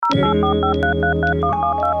And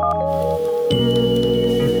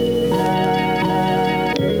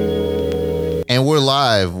we're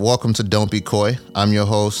live. Welcome to Don't Be Coy. I'm your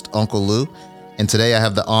host, Unkle Lew. And today I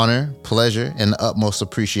have the honor, pleasure, and the utmost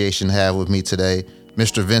appreciation to have with me today,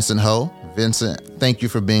 Mr. Vincent Ho. Vincent, thank you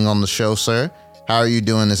for being on the show, sir. How are you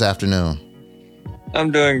doing this afternoon?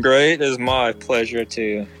 I'm doing great. It's my pleasure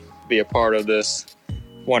to be a part of this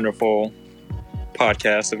wonderful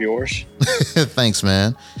podcast of yours. Thanks,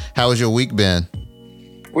 man. How has your week been?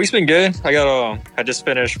 Week's been good. I just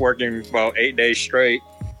finished working about 8 days straight.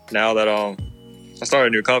 Now that I started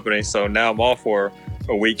a new company, so now I'm off for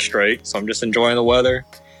a week straight. So I'm just enjoying the weather,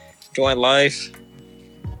 enjoying life,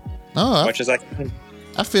 as much as I can.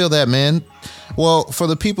 I feel that, man. Well, for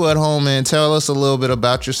the people at home, man, tell us a little bit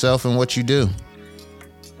about yourself and what you do.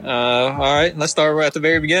 All right, let's start right at the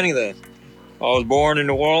very beginning then. I was born in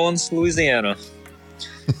New Orleans, Louisiana.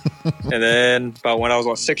 And then about when I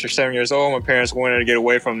was 6 or 7 years old, my parents wanted to get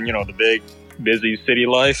away from, the big, busy city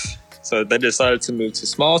life. So they decided to move to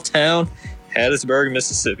small town, Hattiesburg,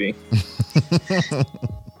 Mississippi.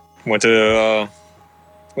 Went to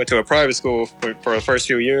a private school for the first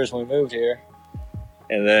few years when we moved here.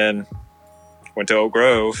 And then went to Oak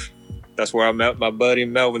Grove. That's where I met my buddy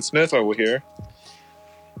Melvin Smith over here.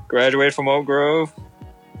 Graduated from Oak Grove.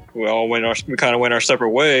 We kind of went our separate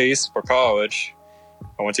ways for college.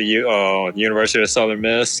 I went to University of Southern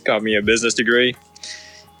Miss, got me a business degree.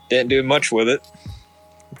 Didn't do much with it.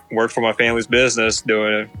 Worked for my family's business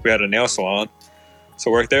we had a nail salon.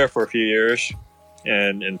 So worked there for a few years.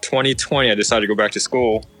 And in 2020, I decided to go back to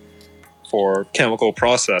school for chemical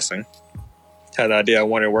processing. Had the idea I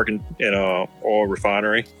wanted to work in an oil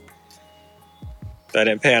refinery. That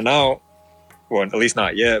didn't pan out. Well, at least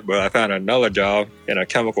not yet, but I found another job in a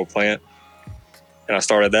chemical plant. And I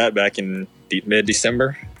started that back in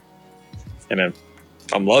mid-December. And then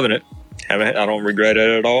I'm loving it. I don't regret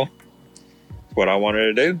it at all. It's what I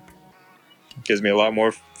wanted to do. It gives me a lot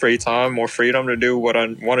more free time, more freedom to do what I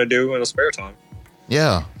want to do in the spare time.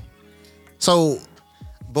 Yeah. So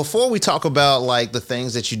before we talk about like the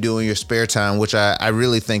things that you do in your spare time, which I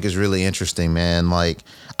really think is really interesting, man, like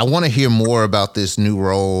I want to hear more about this new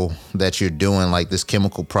role that you're doing, like this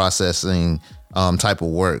chemical processing type of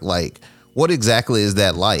work. Like what exactly is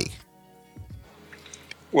that like?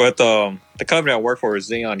 With the company I work for is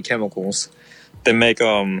Xeon Chemicals. They make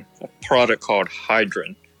a product called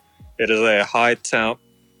Hydrin. It is a high temp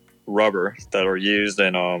rubber that are used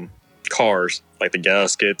in cars, like the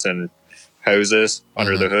gaskets and hoses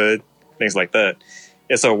under the hood, things like that.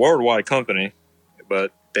 It's a worldwide company,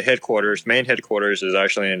 but the main headquarters is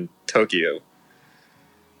actually in Tokyo.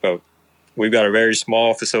 But we've got a very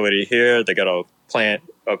small facility here. They got a plant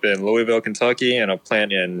up in Louisville, Kentucky, and a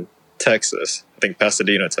plant in Texas. I think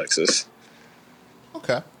Pasadena, Texas.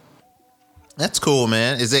 Okay. That's cool,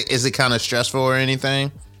 man. Is it kind of stressful or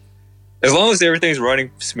anything? As long as everything's running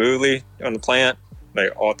smoothly on the plant,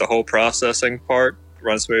 like the whole processing part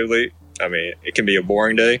runs smoothly. I mean, it can be a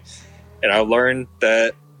boring day. And I've learned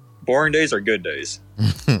that boring days are good days.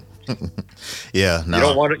 Yeah. No.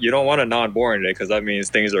 You don't want a non-boring day because that means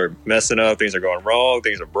things are messing up, things are going wrong,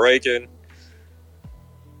 things are breaking.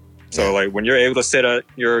 So like when you're able to sit at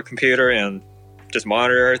your computer and just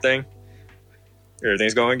monitor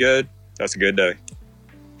everything's going good, that's a good day.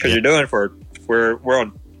 Because we're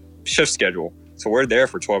on shift schedule. So we're there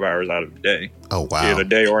for 12 hours out of the day. Oh, wow. Either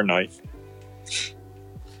day or night.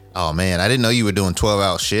 Oh, man. I didn't know you were doing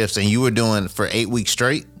 12-hour shifts and you were doing for 8 weeks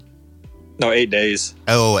straight? No, 8 days.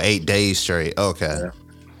 Oh, 8 days straight. Okay. Yeah.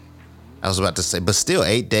 I was about to say, but still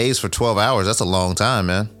 8 days for 12 hours. That's a long time,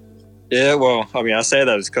 man. Yeah, well, I mean, I say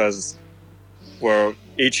that is because,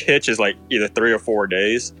 each hitch is like either 3 or 4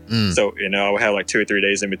 days. So, I would have like 2 or 3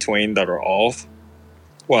 days in between that are off.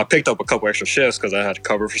 Well, I picked up a couple extra shifts because I had to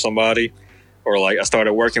cover for somebody. Or like I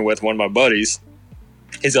started working with one of my buddies.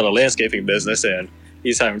 He's got a landscaping business and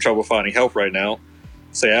he's having trouble finding help right now.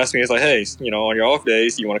 So he asked me, he's like, hey, on your off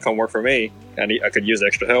days, you want to come work for me? And I could use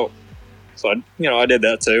extra help. So, I did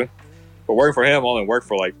that too. But working for him, I only worked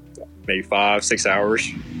for like maybe 5-6 hours,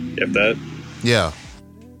 if that. Yeah.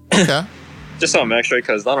 Okay. Just something extra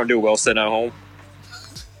because I don't do well sitting at home.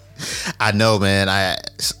 I know, man.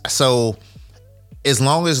 So as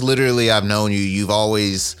long as literally I've known you, you've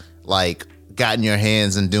always like gotten your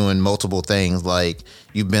hands in doing multiple things. Like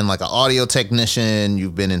you've been like an audio technician,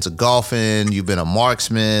 you've been into golfing, you've been a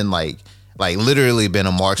marksman, like literally been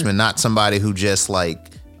a marksman, not somebody who just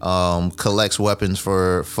like collects weapons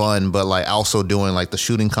for fun, but like also doing like the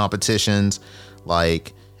shooting competitions.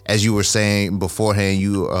 Like as you were saying beforehand,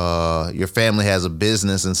 your family has a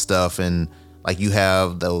business and stuff, and Like you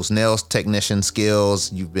have those nail technician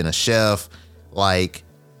skills. You've been a chef. Like,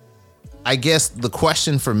 I guess the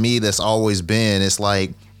question for me that's always been is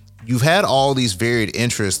like, you've had all these varied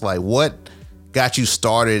interests. Like, what got you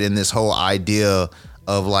started in this whole idea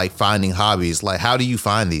of like finding hobbies? Like, how do you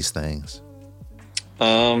find these things?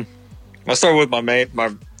 I started with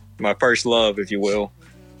my first love, if you will,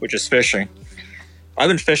 which is fishing. I've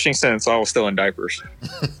been fishing since I was still in diapers.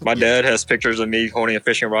 My dad has pictures of me holding a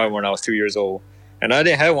fishing rod when I was 2 years old. And I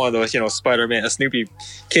didn't have one of those, Spider-Man, Snoopy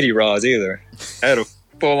kitty rods either. I had a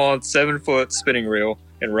full-on 7-foot spinning reel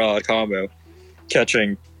and rod combo,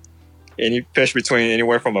 catching any fish between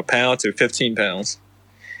anywhere from a pound to 15 pounds.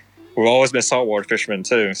 We've always been saltwater fishermen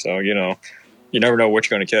too, so, you never know what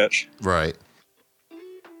you're going to catch. Right.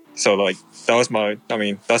 So, like, that's my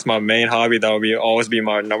main hobby. That would always be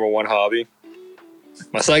my number one hobby.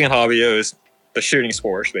 My second hobby is the shooting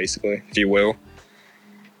sports, basically, if you will.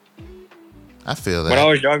 I feel that. When I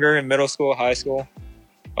was younger, in middle school, high school,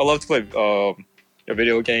 I loved to play a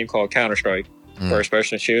video game called Counter-Strike,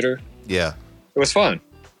 first-person shooter. Yeah. It was fun.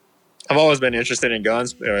 I've always been interested in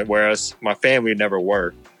guns, whereas my family never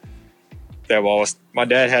were. My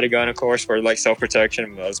dad had a gun, of course, for like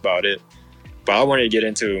self-protection, but that's about it. But I wanted to get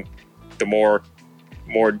into the more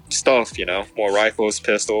stuff, more rifles,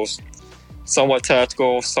 pistols, somewhat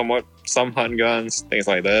tactical, some hunting guns, things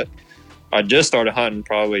like that. I just started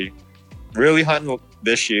really hunting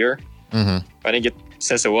this year. Mm-hmm. I didn't get,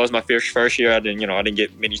 since it was my first year, I didn't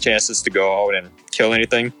get many chances to go out and kill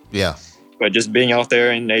anything. Yeah. But just being out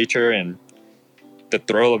there in nature and the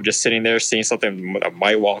thrill of just sitting there, seeing something that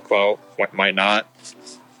might walk out, might not,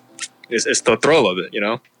 it's the thrill of it,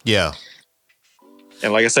 Yeah.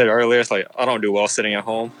 And like I said earlier, it's like I don't do well sitting at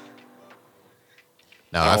home.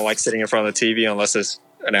 No, I don't like sitting in front of the TV unless it's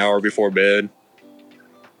an hour before bed.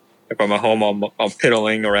 If I'm at home, I'm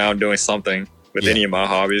piddling around doing something with any of my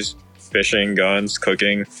hobbies: fishing, guns,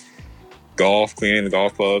 cooking, golf, cleaning the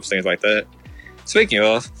golf clubs, things like that. Speaking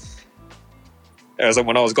of,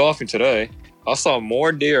 when I was golfing today, I saw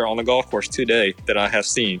more deer on the golf course today than I have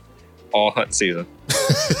seen all hunting season.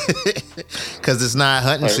 Because it's not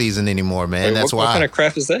hunting season anymore, man. That's why. What kind of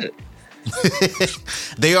crap is that?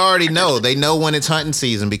 They already know. They know when it's hunting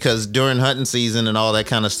season, because during hunting season and all that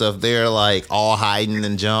kind of stuff, they're like all hiding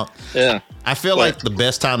and junk. Yeah. I feel like the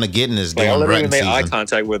best time to get in is during I literally rutting made season. eye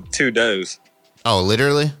contact with 2 does. Oh,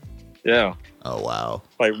 literally? Yeah. Oh, wow.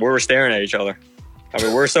 Like, we were staring at each other. I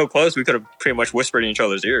mean, we're so close, we could have pretty much whispered in each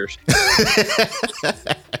other's ears.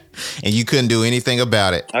 And you couldn't do anything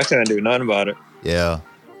about it. I couldn't do nothing about it. Yeah.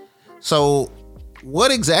 So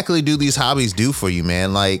what exactly do these hobbies do for you,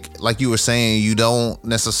 man? Like you were saying, you don't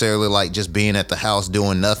necessarily like just being at the house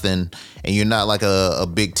doing nothing, and you're not like a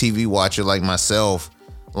big TV watcher like myself.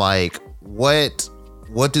 Like what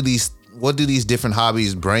do these different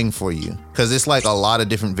hobbies bring for you? Because it's like a lot of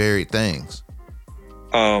different varied things.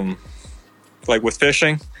 Like with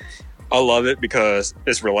fishing, I love it because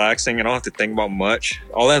it's relaxing and I don't have to think about much.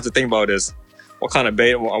 All I have to think about is what kind of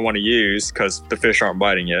bait I want to use, because the fish aren't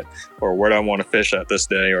biting yet, or where do I want to fish at this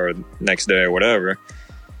day or next day or whatever.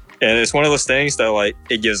 And it's one of those things that, like,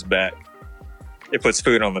 it gives back. It puts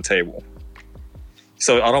food on the table.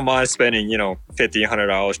 So I don't mind spending, $50, $100,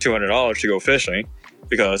 $200 to go fishing,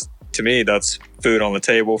 because to me, that's food on the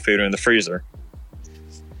table, food in the freezer.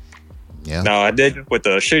 Yeah. Now, I did, with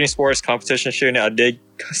the shooting sports, competition shooting, I did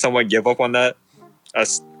somewhat give up on that. I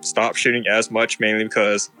stopped shooting as much, mainly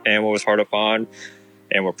because ammo was hard to find,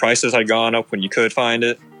 and where prices had gone up when you could find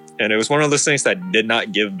it. And it was one of those things that did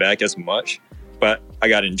not give back as much, but I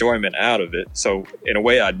got enjoyment out of it. So in a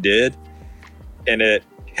way I did. And it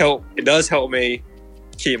does help me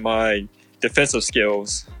keep my defensive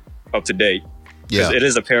skills up to date. Because it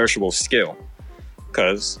is a perishable skill.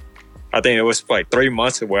 Because I think it was like 3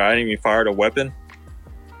 months where I didn't even fire a weapon.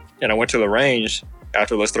 And I went to the range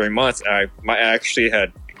after those 3 months, my actually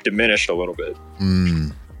had diminished a little bit.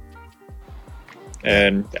 Mm.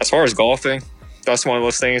 And as far as golfing, that's one of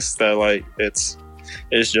those things that, like, it's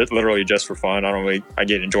just literally just for fun. I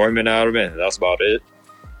get enjoyment out of it, and that's about it.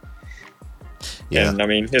 Yeah. And I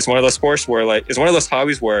mean, it's one of those sports where, like, it's one of those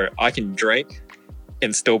hobbies where I can drink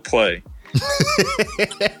and still play.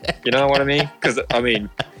 You know what I mean? Because I mean,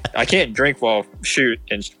 I can't drink while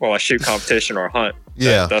I shoot competition or hunt.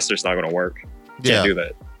 Yeah, that's just not going to work. Can't do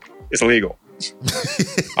that. It's illegal.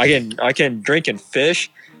 I can drink and fish,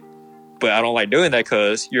 but I don't like doing that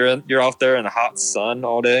because you're out there in the hot sun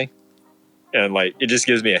all day, and like it just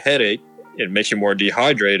gives me a headache. It makes you more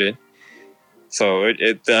dehydrated, so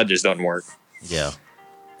that just doesn't work. Yeah.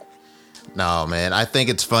 No, man. I think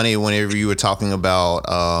it's funny whenever you were talking about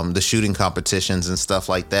the shooting competitions and stuff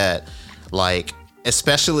like that. Like,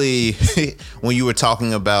 especially when you were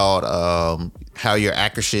talking about how your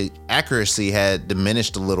accuracy had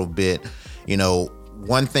diminished a little bit. You know,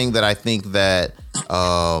 one thing that I think that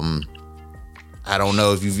I don't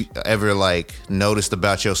know if you've ever like noticed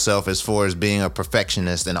about yourself as far as being a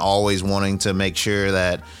perfectionist and always wanting to make sure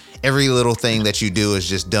that every little thing that you do is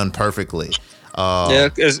just done perfectly. Yeah,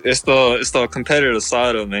 it's the competitive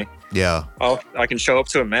side of me. Yeah, I can show up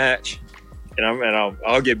to a match, and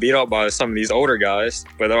I'll get beat up by some of these older guys,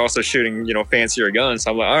 but they're also shooting, you know, fancier guns.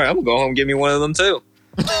 So I'm like, all right, I'm gonna go home and give me one of them too.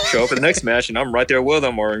 Show up at the next match, and I'm right there with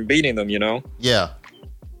them or beating them, you know. Yeah.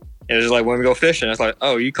 And it's just like when we go fishing, it's like,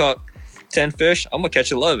 oh, you caught 10 fish, I'm gonna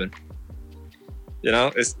catch 11. You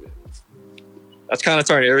know, that's kind of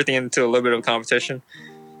turning everything into a little bit of a competition.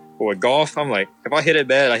 But with golf, I'm like, if I hit it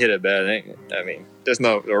bad, I hit it bad. I mean, there's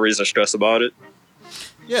no reason to stress about it.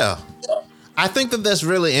 Yeah. I think that that's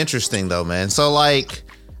really interesting though, man. So like,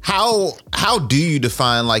 how do you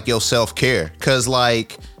define like your self-care? Cause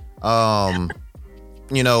like,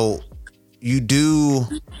 you know, you do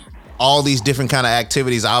all these different kind of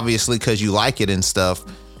activities, obviously, cause you like it and stuff.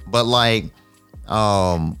 But like,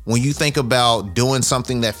 when you think about doing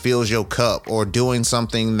something that fills your cup or doing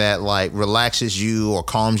something that like relaxes you or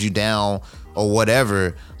calms you down or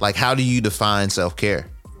whatever, like how do you define self-care?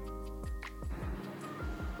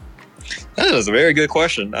 That is a very good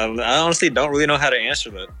question. I honestly don't really know how to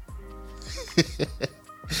answer that.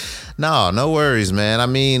 No worries, man. I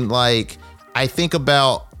mean, like, I think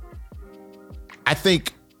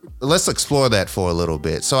let's explore that for a little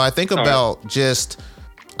bit. So I think about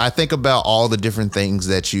all the different things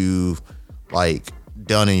that you've like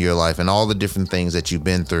done in your life and all the different things that you've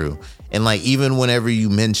been through. And like, even whenever you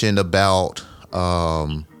mentioned about,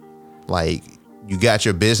 like you got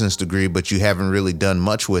your business degree, but you haven't really done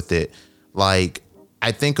much with it. Like,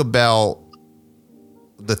 I think about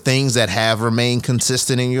the things that have remained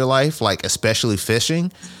consistent in your life, like especially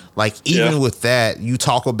fishing. Like even with that, you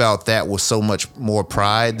talk about that with so much more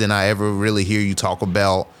pride than I ever really hear you talk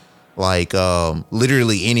about like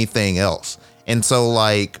literally anything else. And so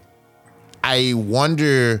like, I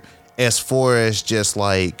wonder as far as just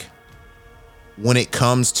like when it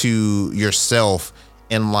comes to yourself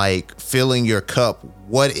and like filling your cup,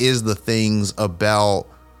 what is the things about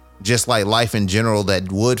just like life in general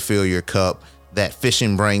that would fill your cup that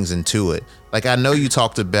fishing brings into it? Like, I know you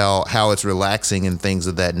talked about how it's relaxing and things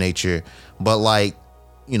of that nature, but like,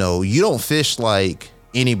 you know, you don't fish like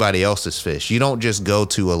anybody else's fish. You don't just go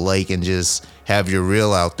to a lake and just have your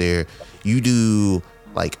reel out there. You do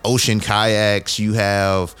like ocean kayaks, you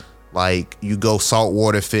have like, you go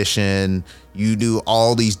saltwater fishing, you do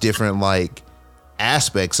all these different like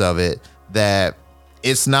aspects of it that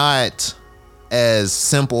it's not as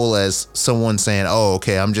simple as someone saying, oh,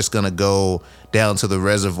 okay, I'm just going to go down to the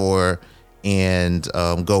reservoir and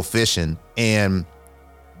go fishing. And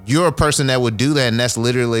you're a person that would do that, and that's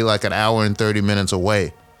literally like an hour and 30 minutes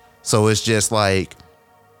away. So it's just like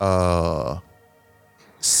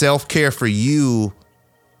self-care for you.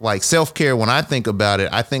 Like self-care, when I think about it,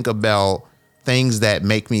 I think about things that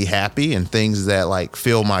make me happy and things that like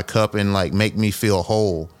fill my cup and like make me feel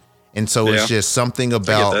whole. And so it's just something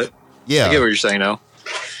about, I get what you're saying now.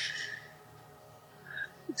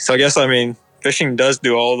 So I guess, I mean, fishing does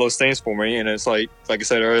do all those things for me, and it's like I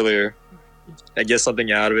said earlier, I get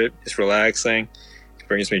something out of it. It's relaxing. It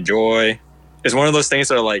brings me joy. It's one of those things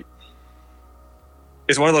that are like,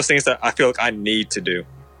 it's one of those things that I feel like I need to do.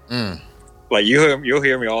 Like you'll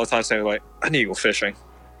hear me all the time saying like, I need to go fishing,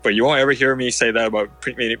 but you won't ever hear me say that about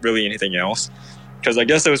really anything else. Because I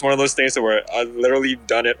guess it was one of those things where I literally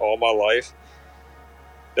done it all my life.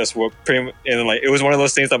 That's what and like, it was one of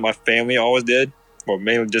those things that my family always did. Well,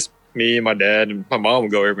 mainly just me and my dad, and my mom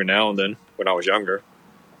would go every now and then when I was younger.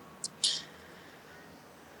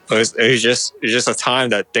 But it's just a time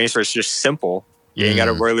that things were just simple. You ain't got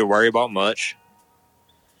to really worry about much.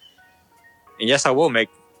 And yes, I will make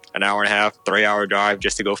an hour and a half, 3-hour drive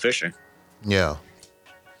just to go fishing. Yeah.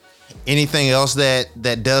 Anything else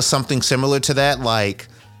that does something similar to that? Like,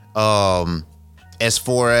 as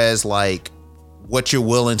far as like what you're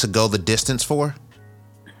willing to go the distance for?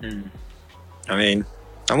 I mean,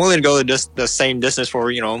 I'm willing to go the same distance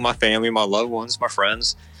for, you know, my family, my loved ones, my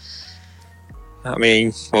friends. I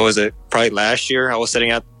mean, what was it? Probably last year, I was sitting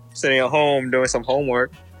at home doing some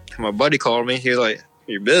homework. And my buddy called me. He was like,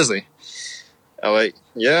 "You're busy?" I was like,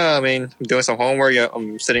 "Yeah, I mean, I'm doing some homework.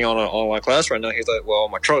 I'm sitting on my class right now." He's like, "Well,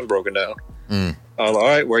 my truck's broken down." I was like, "All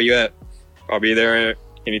right, where you at?" "I'll be there." And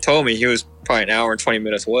he told me he was probably an hour and 20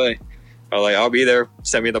 minutes away. I was like, "I'll be there.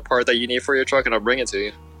 Send me the part that you need for your truck and I'll bring it to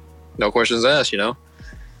you. No questions asked, you know?"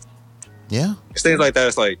 Yeah. It's things like that.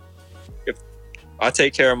 It's like, I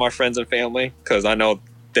take care of my friends and family because I know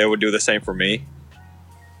they would do the same for me.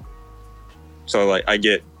 So like I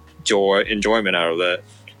get enjoyment out of that.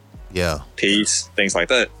 Yeah. Peace, things like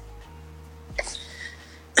that.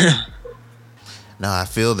 No, I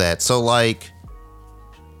feel that. So like,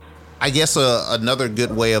 I guess another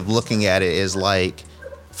good way of looking at it is like,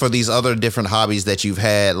 for these other different hobbies that you've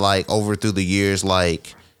had like over through the years,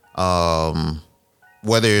 like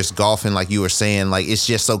whether it's golfing, like you were saying, like it's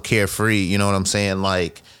just so carefree, you know what I'm saying?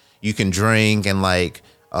 Like you can drink and like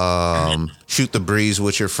shoot the breeze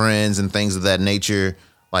with your friends and things of that nature.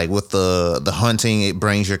 Like with the hunting, it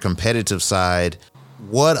brings your competitive side.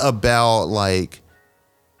 What about like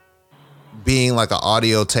being like an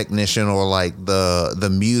audio technician or like the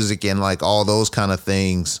music and like all those kind of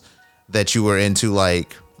things that you were into?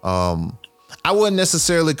 Like I wouldn't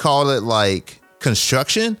necessarily call it like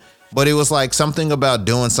construction, but it was like something about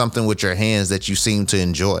doing something with your hands that you seem to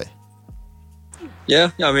enjoy.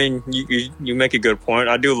 Yeah, I mean, you make a good point.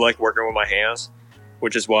 I do like working with my hands,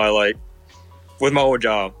 which is why, like, with my old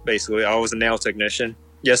job, basically, I was a nail technician.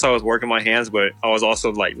 Yes, I was working my hands, but I was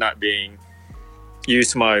also, like, not being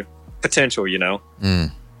used to my potential, you know?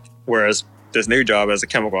 Whereas this new job as a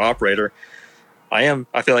chemical operator, I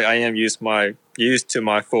feel like I am used to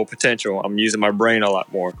my full potential. I'm using my brain a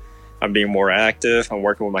lot more. I'm being more active. I'm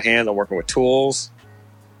working with my hands. I'm working with tools,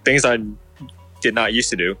 things I did not used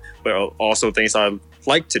to do, but also things I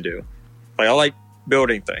like to do. Like I like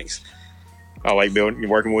building things. I like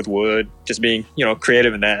working with wood, just being, you know,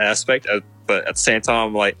 creative in that aspect. But at the same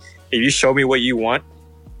time, like if you show me what you want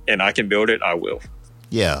and I can build it, I will.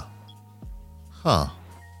 Yeah. Huh.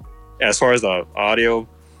 As far as the audio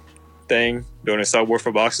thing, building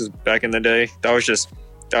subwoofer boxes back in the day, that was just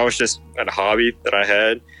a hobby that I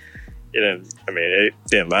had. It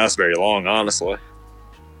didn't last very long, honestly.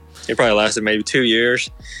 It probably lasted maybe 2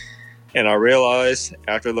 years. And I realized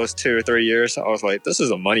after those 2 or 3 years, I was like, this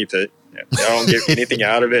is a money pit. I don't get anything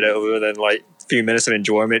out of it other than like a few minutes of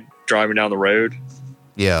enjoyment driving down the road.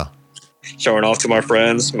 Yeah. Showing off to my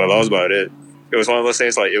friends. But that was about it. It was one of those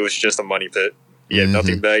things like it was just a money pit. You had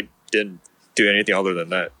nothing back, didn't do anything other than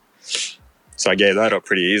that. So I gave that up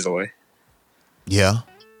pretty easily. Yeah.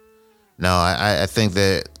 No, I think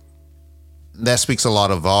that speaks a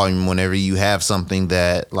lot of volume whenever you have something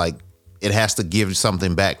that like it has to give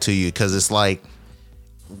something back to you, because it's like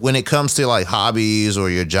when it comes to like hobbies or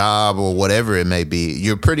your job or whatever it may be,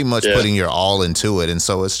 you're pretty much putting your all into it, and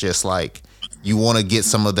so it's just like you want to get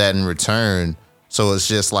some of that in return. So it's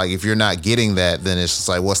just like if you're not getting that, then it's just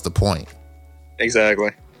like what's the point?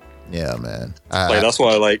 Exactly. Yeah, man. That's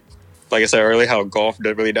why like I said earlier, how golf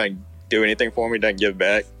really doesn't do anything for me, doesn't give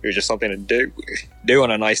back. It was just something to do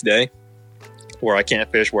on a nice day where I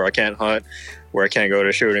can't fish, where I can't hunt, where I can't go to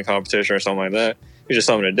a shooting competition or something like that. It's just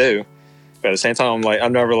something to do. But at the same time,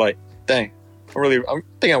 I'm never like, dang, I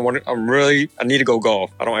need to go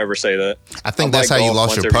golf. I don't ever say that. I think that's how you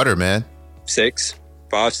lost your putter, man.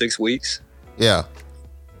 5, 6 weeks. Yeah.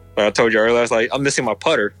 But I told you earlier, I was like, I'm missing my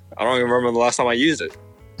putter. I don't even remember the last time I used it.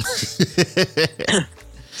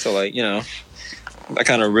 So like, you know, that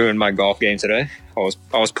kind of ruined my golf game today. I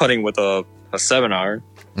was putting with a 7-iron.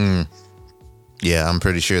 Yeah, I'm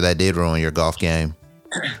pretty sure that did ruin your golf game.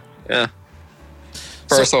 Yeah.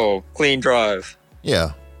 First hole, clean drive.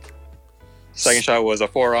 Yeah. Second shot was a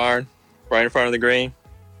 4-iron right in front of the green.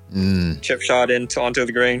 Chip shot onto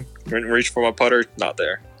the green. Reach for my putter, not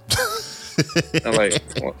there. I'm like,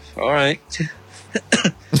 well, all right.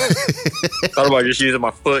 Thought about just using my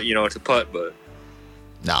foot, you know, to putt, but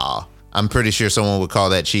nah, I'm pretty sure someone would call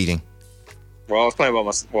that cheating. Well, I was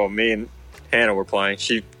playing me and Hannah were playing.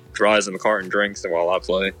 She drives in the cart and drinks while I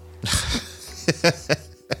play.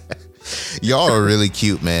 Y'all are really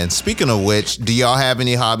cute, man. Speaking of which, do y'all have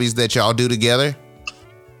any hobbies that y'all do together?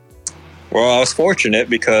 Well, I was fortunate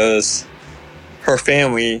because her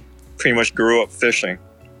family pretty much grew up fishing.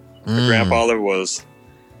 Her grandfather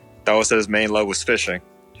that was his main love, was fishing.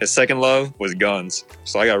 His second love was guns.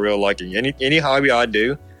 So I got real lucky. Any hobby I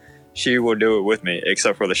do, she will do it with me,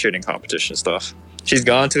 except for the shooting competition stuff. She's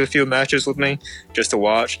gone to a few matches with me just to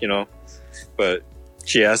watch, you know, but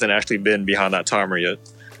she hasn't actually been behind that timer yet.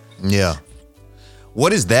 Yeah.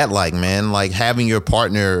 What is that like, man? Like having your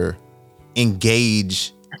partner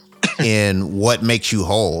engage in what makes you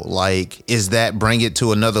whole? Like, is that bring it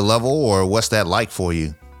to another level, or what's that like for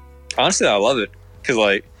you? Honestly, I love it. Cause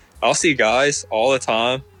like I'll see guys all the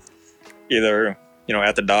time, either, you know,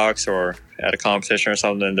 at the docks or at a competition or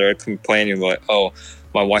something. They're complaining like, oh,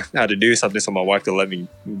 my wife had to do something, so my wife could let me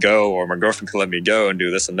go, or my girlfriend could let me go and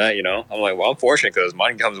do this and that, you know? I'm like, well, I'm fortunate because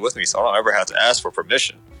mine comes with me, so I don't ever have to ask for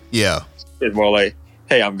permission. Yeah. It's more like,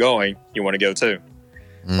 hey, I'm going. You want to go too?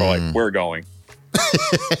 or like we're going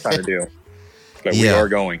kind of deal. Like we are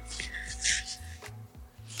going.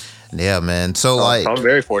 Yeah, man. So like, I'm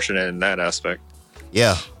very fortunate in that aspect.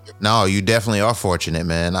 Yeah, no, you definitely are fortunate,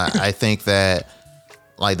 man. I think that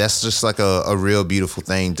like that's just like a real beautiful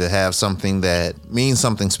thing to have something that means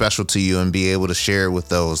something special to you and be able to share it with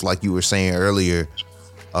those, like you were saying earlier,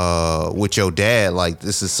 with your dad. Like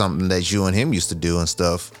this is something that you and him used to do and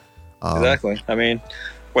stuff. Exactly. I mean,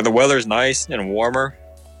 when the weather's nice and warmer,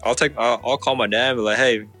 I'll call my dad and be like,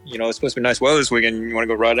 hey, you know, it's supposed to be nice weather this weekend. You want to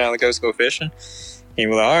go ride down the coast, go fishing? He'd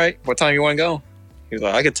be like, all right, what time you want to go? He's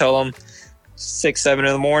like, I could tell him 6, 7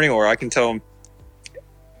 in the morning, or I can tell him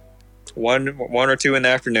 1 or 2 in the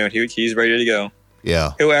afternoon. He's ready to go.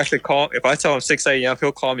 Yeah. He'll actually call. If I tell him 6 a.m.,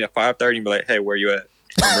 he'll call me at 5:30 and be like, hey, where you at?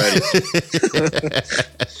 I'm ready.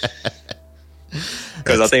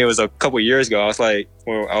 Because I think it was a couple of years ago, I was like,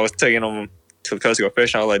 when I was taking him to the coast to go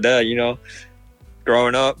fishing, I was like, Dad, you know,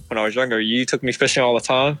 growing up when I was younger, you took me fishing all the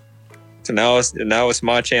time. So now it's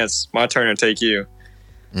my chance, my turn to take you.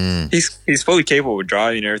 He's fully capable of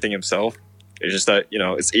driving and everything himself. It's just that, you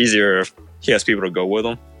know, it's easier if he has people to go with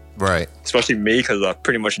him. Right. Especially me, because I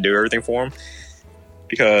pretty much do everything for him.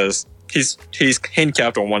 Because he's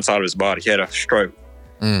handicapped on one side of his body. He had a stroke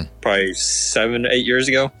probably 7, 8 years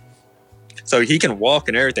ago. So he can walk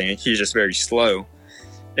and everything, and he's just very slow.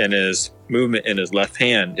 And his movement in his left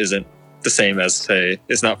hand isn't the same as, say,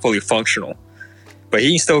 it's not fully functional. But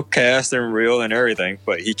he can still cast and reel and everything,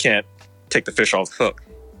 but he can't take the fish off the hook.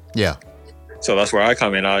 Yeah. So that's where I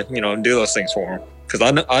come in. I, you know, do those things for him. Because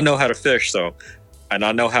I know how to fish, and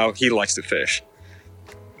I know how he likes to fish.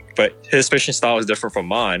 But his fishing style is different from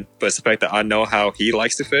mine. But it's the fact that I know how he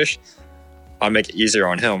likes to fish, I make it easier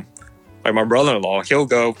on him. Like my brother-in-law,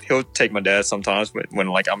 he'll take my dad sometimes when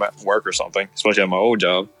like I'm at work or something, especially at my old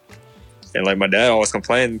job. And like my dad always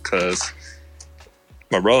complained because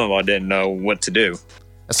my brother-in-law didn't know what to do.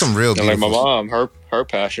 That's some real beautiful. And like my mom, her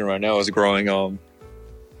passion right now is growing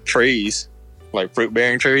trees, like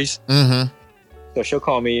fruit-bearing trees. Mm-hmm. So she'll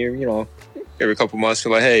call me, you know, every couple months.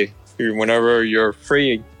 She'll be like, hey, whenever you're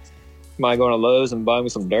free, you mind going to Lowe's and buy me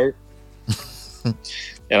some dirt?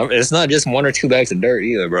 And it's not just 1 or 2 bags of dirt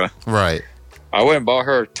either, bro. Right. I went and bought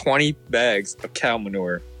her 20 bags of cow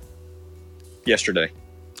manure yesterday.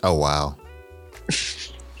 Oh, wow.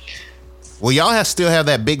 Well, y'all still have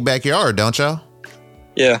that big backyard, don't y'all?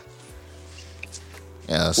 Yeah.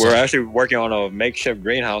 Yeah. We're actually working on a makeshift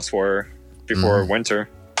greenhouse for her before winter.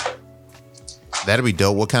 That'd be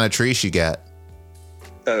dope. What kind of trees you got?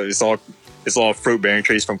 It's all fruit-bearing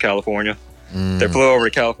trees from California. They flew over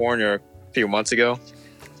to California a few months ago,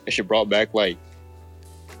 and she brought back like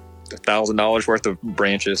 $1,000 worth of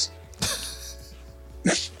branches.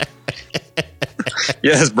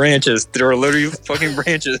 Yes, branches. They're literally fucking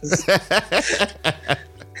branches.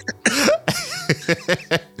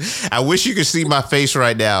 I wish you could see my face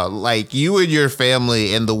right now. Like you and your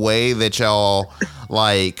family and the way that y'all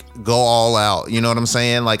like go all out. You know what I'm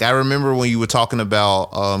saying? Like I remember when you were talking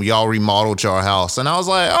about y'all remodeled your house, and I was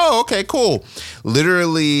like, oh, okay, cool.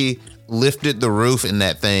 Literally lifted the roof in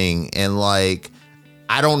that thing, and like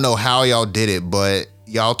I don't know how y'all did it, but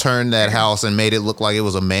y'all turned that house and made it look like it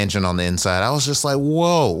was a mansion on the inside. I was just like,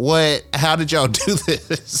 whoa, what? How did y'all do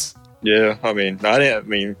this? Yeah,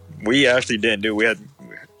 we actually didn't do. We had,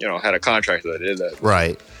 you know, had a contractor that did that.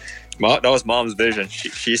 Right. That was Mom's vision.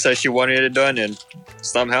 She said she wanted it done, and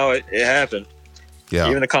somehow it happened. Yeah.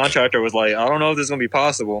 Even the contractor was like, I don't know if this is gonna be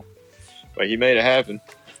possible, but he made it happen.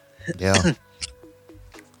 Yeah.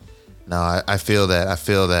 No, I feel that. I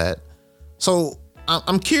feel that. So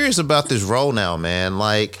I'm curious about this role now, man.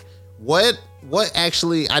 Like, what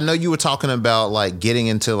actually? I know you were talking about like getting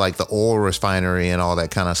into like the oil refinery and all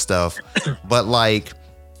that kind of stuff, but like,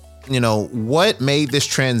 you know, what made this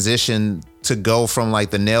transition to go from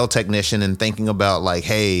like the nail technician and thinking about like,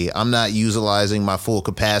 hey, I'm not utilizing my full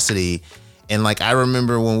capacity. And like, I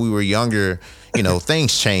remember when we were younger, you know,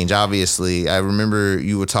 things change, obviously. I remember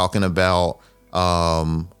you were talking about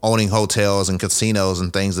owning hotels and casinos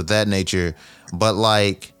and things of that nature. But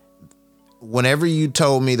like, whenever you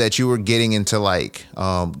told me that you were getting into like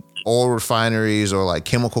oil refineries or like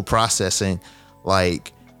chemical processing,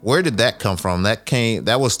 like, where did that come from?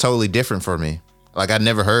 That was totally different for me. Like, I'd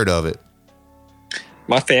never heard of it.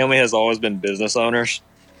 My family has always been business owners.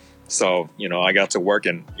 So, you know, I got to work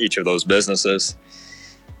in each of those businesses.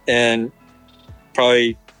 And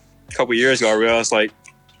probably a couple of years ago, I realized like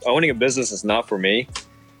owning a business is not for me.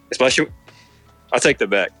 Especially, I'll take that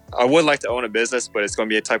back. I would like to own a business, but it's going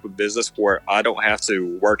to be a type of business where I don't have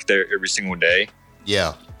to work there every single day.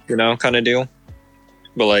 Yeah. You know, kind of deal.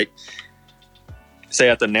 But like, say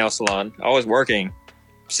at the nail salon, I was working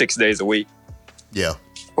 6 days a week. Yeah.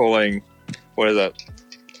 Pulling, what is that?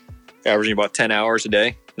 Averaging about 10 hours a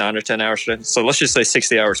day, 9 or 10 hours a day. So let's just say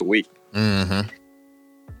 60 hours a week. Mm-hmm.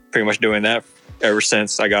 Pretty much doing that ever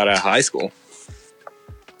since I got out of high school.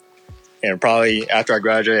 And probably after I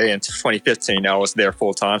graduated in 2015, I was there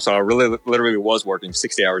full time. So I really, literally was working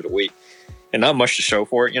 60 hours a week. And not much to show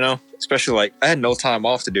for it, you know? Especially like I had no time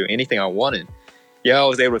off to do anything I wanted. Yeah, I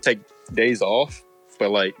was able to take days off,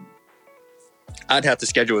 but like I'd have to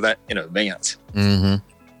schedule that in advance. Mm-hmm.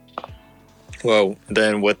 Well,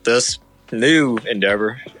 then with this new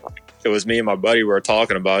endeavor, it was me and my buddy, we were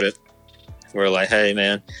talking about it. We were like, hey,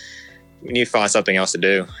 man, we need to find something else to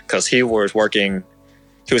do. Because he was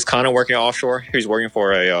kind of working offshore. He was working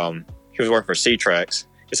for Sea-Trax.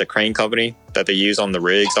 It's a crane company that they use on the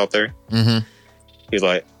rigs out there. Mm-hmm. He's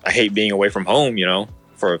like, I hate being away from home, you know,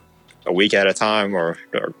 for a week at a time or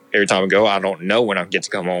every time I go, I don't know when I get to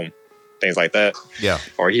come home. Things like that. Yeah.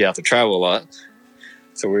 Or he have to travel a lot.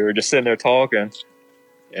 So we were just sitting there talking,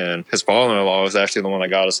 and his father-in-law was actually the one that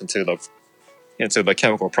got us into the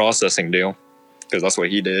chemical processing deal, because that's what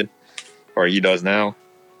he did, or he does now.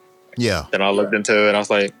 Yeah. Then I looked into it, and I was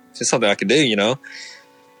like, it's something I could do, you know?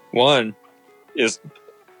 One is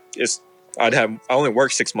I only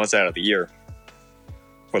work 6 months out of the year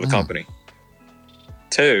for the company.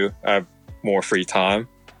 2, I have more free time.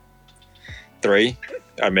 3,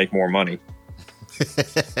 I make more money.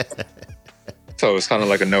 So it's kind of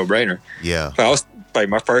like a no-brainer. Yeah. But I was like,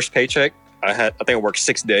 my first paycheck, I think I worked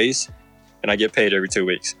 6 days, and I get paid every 2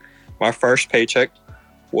 weeks. My first paycheck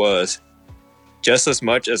was just as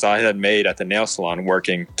much as I had made at the nail salon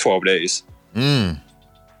working 12 days.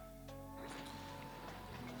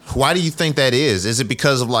 Why do you think that is? Is it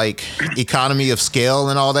because of like economy of scale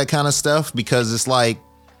and all that kind of stuff? Because it's like,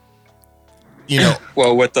 you know.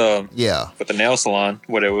 Well, with the nail salon,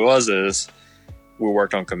 what it was is we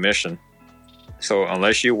worked on commission. So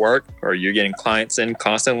unless you work or you're getting clients in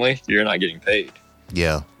constantly, you're not getting paid.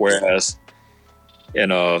 Yeah. Whereas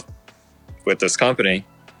with this company,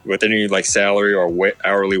 with any like salary or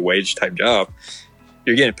hourly wage type job,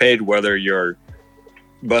 you're getting paid whether you're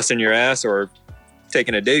busting your ass or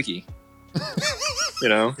taking a dookie. You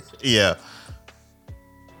know? Yeah.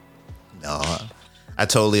 No, I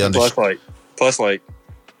totally understand. Plus,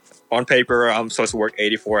 on paper, I'm supposed to work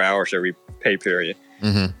 84 hours every pay period.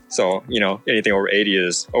 Mm-hmm. So, you know, anything over 80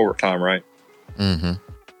 is overtime, right? Mm-hmm.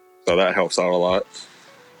 So that helps out a lot.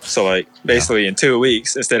 So, like, basically in 2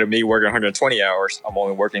 weeks, instead of me working 120 hours, I'm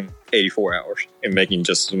only working 84 hours and making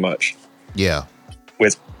just as much. Yeah.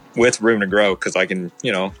 With room to grow, because I can,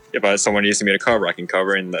 you know, if someone needs me to cover, I can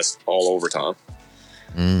cover, and that's all overtime.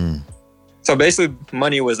 So basically,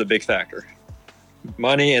 money was a big factor.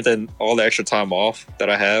 Money, and then all the extra time off that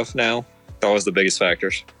I have now, that was the biggest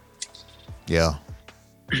factors. Yeah.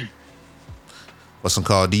 What's it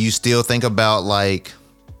called? Do you still think about like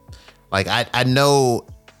I know,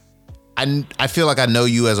 I feel like I know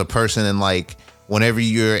you as a person, and like whenever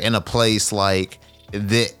you're in a place like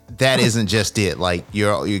that isn't just it. Like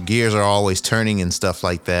your gears are always turning and stuff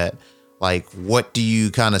like that. Like, what do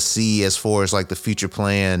you kind of see as far as like the future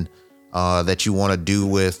plan that you want to do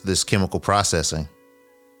with this chemical processing?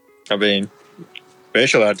 I mean,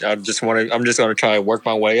 eventually, I'm just going to try to work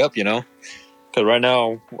my way up, you know, because right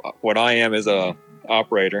now, what I am is a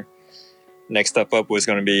operator. Next step up was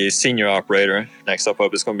going to be senior operator. Next step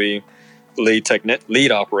up is going to be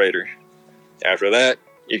lead operator. After that,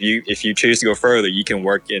 if you choose to go further, you can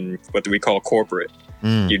work in what we call corporate.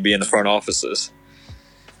 You'd be in the front offices.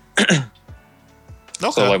 Okay.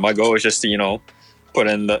 So like my goal is just to, you know,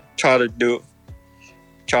 try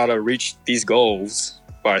to reach these goals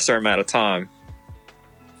by a certain amount of time.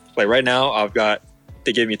 Like right now,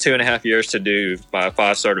 they give me 2.5 years to do my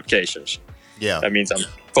 5 certifications. Yeah. That means I'm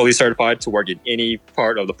fully certified to work in any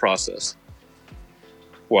part of the process.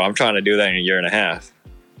 Well, I'm trying to do that in 1.5 years.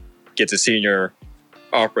 Get to senior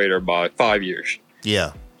operator by 5 years.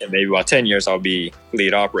 Yeah. And maybe by 10 years, I'll be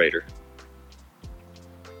lead operator.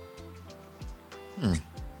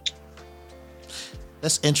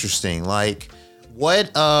 That's interesting. Like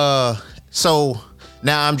what, so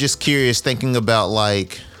now I'm just curious thinking about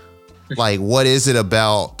like what is it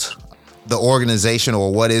about the organization,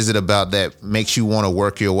 or what is it about that makes you want to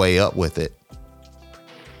work your way up with it?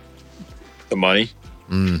 The money.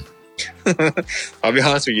 I'll be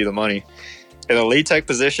honest with you, the money. In a lead tech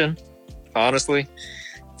position, honestly,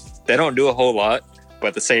 they don't do a whole lot, but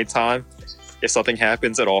at the same time, if something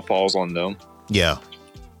happens, it all falls on them. Yeah.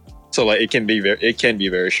 So like it can be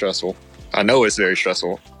very stressful. I know it's very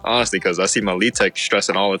stressful, honestly, because I see my lead tech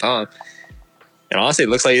stressing all the time. And honestly, it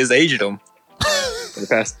looks like it's aged them. For the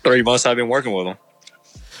past 3 months I've been working with them.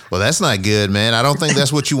 Well, that's not good, man. I don't think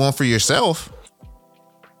that's what you want for yourself.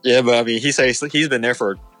 Yeah, but I mean, he says he's been there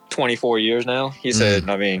for 24 years now. He said,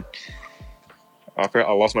 I mean,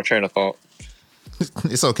 I lost my train of thought.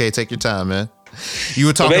 It's okay. Take your time, man. You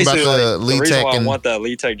were talking about the lead the reason tech. Why I want that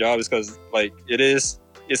lead tech job is because, like,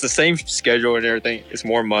 it's the same schedule and everything. It's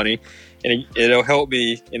more money, and it'll help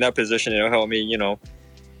me in that position. It'll help me,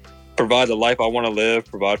 provide the life I want to live,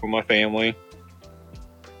 provide for my family,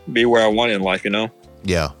 be where I want in life.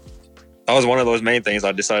 Yeah. That was one of those main things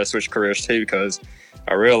I decided to switch careers to, because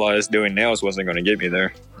I realized doing nails wasn't going to get me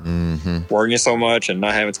there. Mm-hmm. Working so much and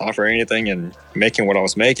not having time for anything and making what I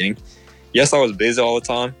was making. Yes, I was busy all the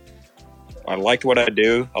time. I liked what I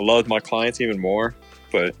do. I loved my clients even more.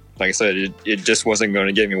 But like I said, it just wasn't going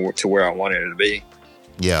to get me to where I wanted it to be.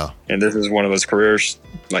 Yeah. And this is one of those careers,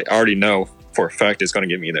 like, I already know for a fact it's going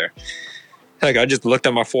to get me there. Heck, I just looked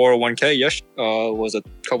at my 401k was a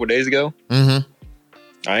couple days ago. Mm-hmm.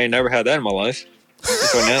 I ain't never had that in my life.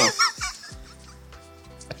 So now.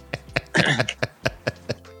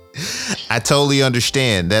 I totally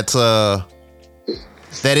understand. That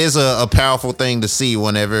is a powerful thing to see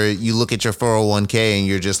whenever you look at your 401k and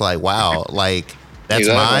you're just like, wow, like, that's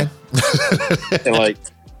mine. And like,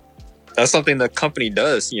 that's something the company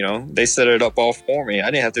does. They set it up all for me.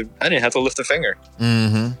 I didn't have to lift a finger.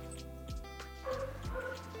 Mm-hmm.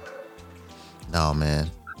 No,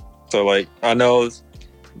 man. So like, I know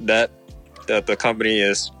that the company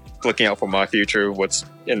is looking out for my future, what's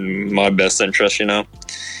in my best interest, And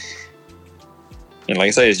like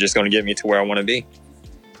I say, it's just going to get me to where I want to be.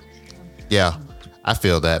 Yeah, I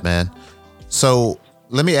feel that, man. So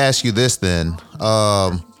let me ask you this then.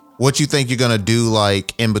 What you think you're going to do,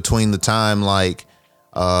 like, in between the time, like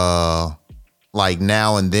now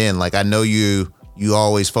and then? Like, I know you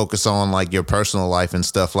always focus on, like, your personal life and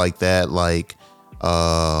stuff like that. Like,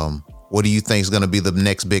 what do you think is going to be the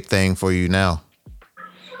next big thing for you now?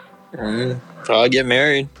 Probably get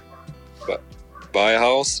married, buy a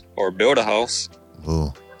house, or build a house.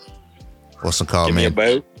 Ooh. What's it called, Give man? Me a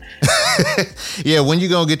boat. Yeah, when you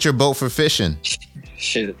gonna get your boat for fishing?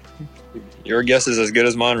 Shit. Your guess is as good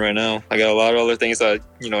as mine right now. I got a lot of other things that,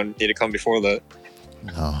 need to come before that.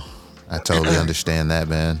 Oh, I totally understand that,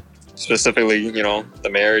 man. Specifically, the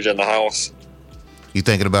marriage and the house. You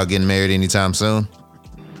thinking about getting married anytime soon?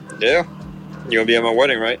 Yeah. You gonna be at my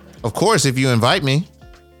wedding, right? Of course, if you invite me.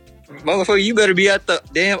 Motherfucker, you better be at the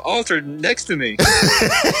damn altar next to me.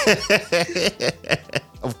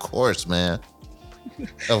 Of course, man.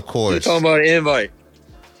 Of course. You're talking about an invite.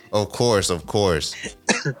 Of course.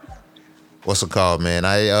 What's it called, man?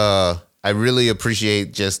 I really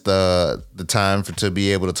appreciate just the time to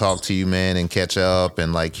be able to talk to you, man, and catch up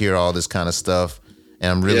and, like, hear all this kind of stuff.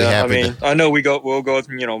 And I'm really happy. I know we'll go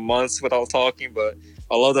months without talking, but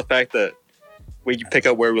I love the fact that we can pick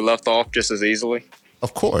up where we left off just as easily.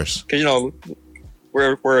 Of course. Because,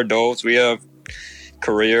 we're adults. We have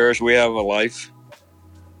careers. We have a life.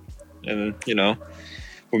 And,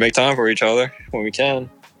 we make time for each other when we can.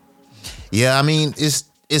 Yeah, I mean,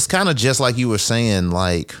 it's kind of just like you were saying,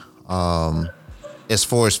 like, as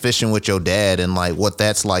far as fishing with your dad and, like, what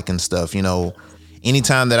that's like and stuff.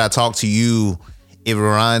 Anytime that I talk to you, it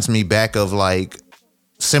reminds me back of, like,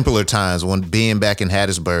 simpler times when being back in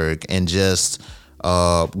Hattiesburg and just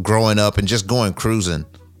growing up and just going cruising,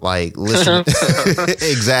 like, listening.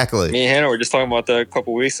 Exactly. Me and Hannah were just talking about that a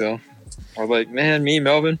couple weeks ago. I was like, man, me and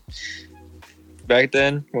Melvin, back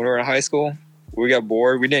then when we were in high school, we got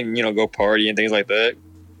bored. We didn't, go party and things like that.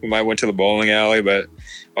 We might went to the bowling alley, but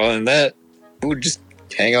other than that, we would just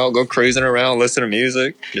hang out, go cruising around, listen to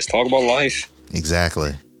music, just talk about life.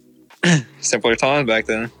 Exactly. Simpler time back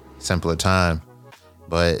then. Simpler time.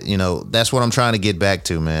 But, that's what I'm trying to get back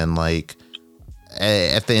to, man. Like,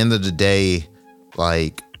 at the end of the day,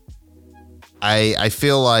 like, I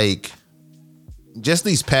feel like just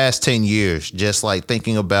these past 10 years, just, like,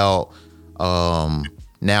 thinking about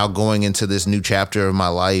now going into this new chapter of my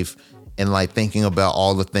life and, like, thinking about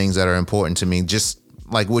all the things that are important to me, just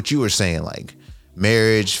like what you were saying, like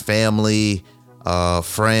marriage, family,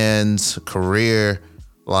 friends, career,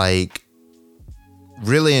 like,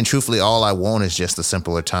 really and truthfully, all I want is just a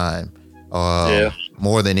simpler time.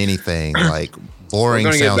 More than anything, like,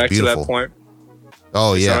 boring sounds beautiful. We're gonna get back to that point.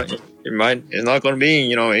 Oh, yeah. It's not going to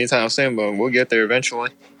be, anytime soon, but we'll get there eventually.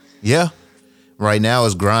 Yeah. Right now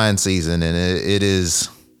is grind season, and it's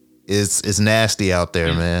nasty out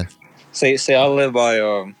there, man. See, I live by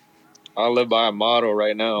a motto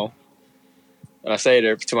right now, and I say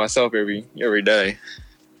it to myself every day.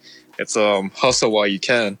 It's hustle while you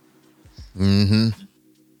can. Mm-hmm.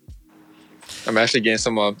 I'm actually getting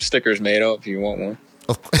some stickers made up if you want one.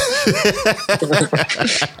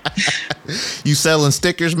 You selling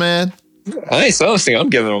stickers, man? I ain't selling stickers. I'm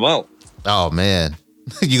giving them out. Oh man,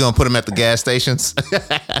 you gonna put them at the gas stations?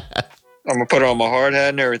 I'm gonna put it on my hard hat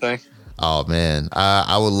and everything. Oh man,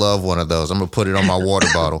 I would love one of those. I'm gonna put it on my water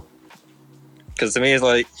bottle. Because to me, it's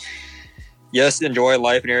like, yes, enjoy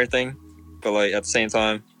life and everything, but like at the same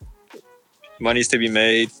time, money's to be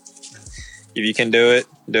made. If you can do it,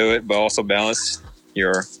 but also balance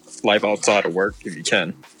your life outside of work if you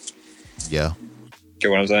can. Yeah.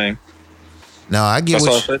 Get what I'm saying? No, I get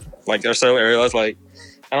what you... Like, there's certain areas, like,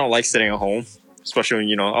 I don't like sitting at home, especially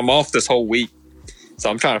when, I'm off this whole week, so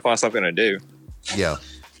I'm trying to find something to do. Yeah.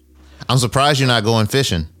 I'm surprised you're not going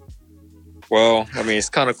fishing. Well, I mean, it's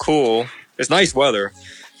kind of cool. It's nice weather,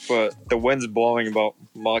 but the wind's blowing about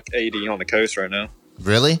Mach 80 on the coast right now.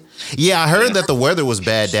 Really? Yeah, I heard that the weather was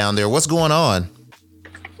bad down there. What's going on?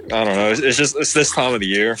 I don't know. It's this time of the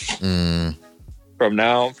year.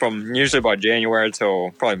 From usually by January till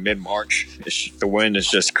probably mid-March, the wind is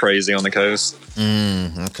just crazy on the coast.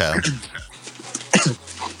 Okay.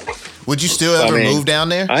 Would you still ever move down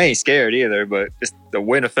there? I ain't scared either, but the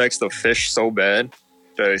wind affects the fish so bad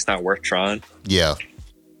that it's not worth trying. Yeah.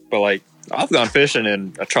 But like, I've gone fishing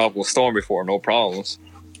in a tropical storm before, no problems.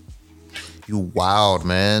 You wild,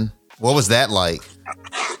 man. What was that like?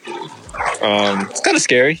 It's kind of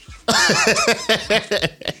scary.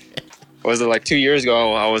 Was it like 2 years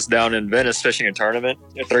ago? I was down in Venice fishing a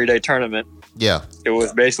 3-day tournament. Yeah. It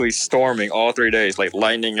was basically storming all 3 days, like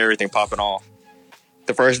lightning, everything popping off.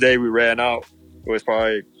 The first day we ran out, it was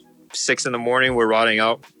probably 6 a.m. We're riding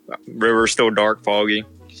out. River still dark, foggy.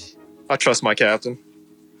 I trust my captain.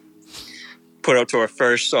 Put up to our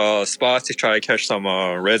first spot to try to catch some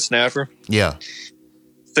red snapper. Yeah.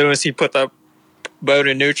 As soon as he put that boat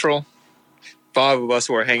in neutral, 5 of us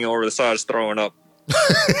were hanging over the sides throwing up.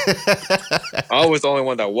 I was the only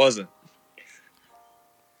one that wasn't.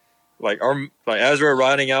 Like as we were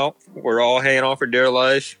riding out, we're all hanging on for dear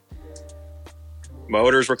life.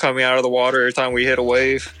 Motors were coming out of the water every time we hit a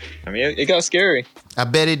wave. I mean, it got scary. I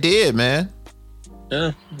bet it did, man.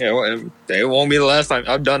 Yeah, it won't be the last time.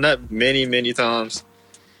 I've done that many, many times.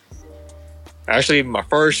 Actually, my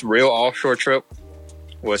first real offshore trip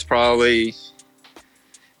was probably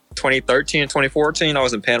 2013 and 2014. I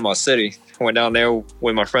was in Panama City. I went down there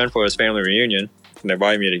with my friend for his family reunion, and they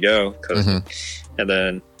invited me to go. And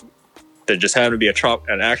then there just happened to be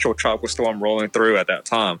an actual tropical storm rolling through at that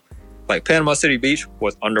time. Like, Panama City Beach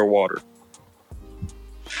was underwater.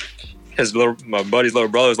 My buddy's little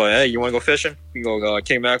brother was like, "Hey, you want to go fishing? You can go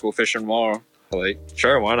King Mackerel fishing tomorrow." I'm like,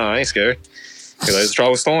 "Sure, why not? I ain't scared." He's like, "It's a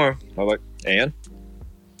tropical storm." I'm like, "And?"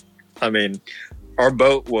 I mean, our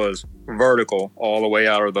boat was vertical all the way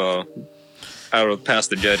out of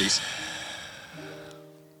past the jetties.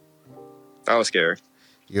 That was scary.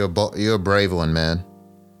 You're a brave one, man.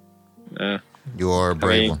 Yeah. You are a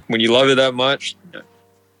brave one. When you love it that much,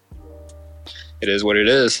 it is what it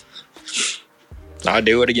is. I'd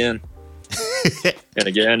do it again. And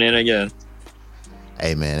again and again.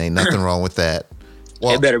 Hey man, ain't nothing wrong with that.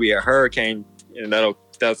 Well, it better be a hurricane, and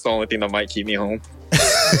that's the only thing that might keep me home.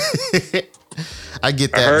 I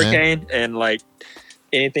get that. A hurricane, man. And like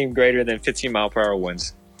anything greater than 15-mile-per-hour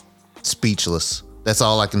winds. Speechless. That's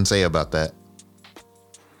all I can say about that.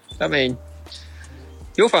 I mean,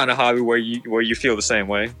 you'll find a hobby where you feel the same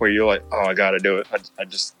way, where you're like, "Oh, I gotta do it. I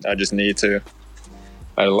just need to."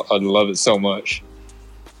 I love it so much.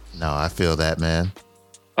 No, I feel that, man.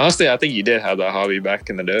 Honestly, I think you did have that hobby back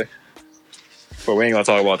in the day. But we ain't going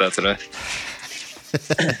to talk about that today.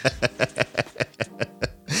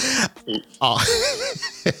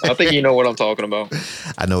 I think you know what I'm talking about.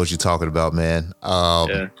 I know what you're talking about, man.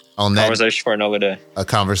 Yeah. Conversation for another day. A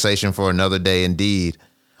conversation for another day, indeed.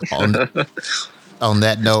 On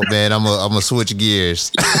that note, man, I'm gonna switch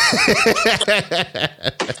gears.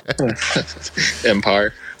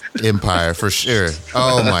 Empire for sure.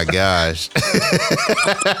 Oh my gosh.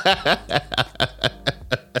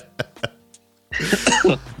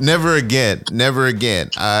 Never again.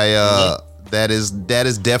 That is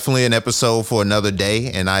definitely an episode for another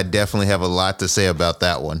day, and I definitely have a lot to say about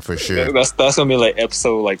that one for sure. That's gonna be like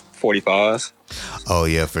episode 45. Oh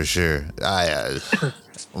yeah, for sure.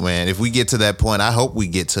 Man, if we get to that point, I hope we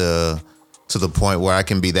get to the point where I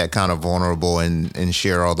can be that kind of vulnerable and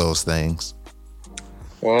share all those things.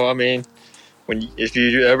 Well, I mean, if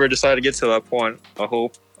you ever decide to get to that point, I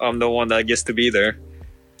hope I'm the one that gets to be there.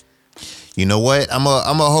 You know what? I'm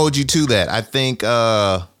gonna hold you to that. I think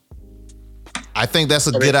that's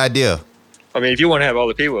a good idea. I mean, if you want to have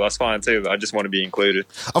other people, that's fine too. I just want to be included.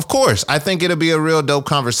 Of course. I think it'll be a real dope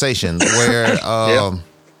conversation where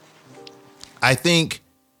I think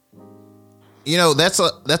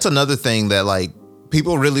That's another thing that like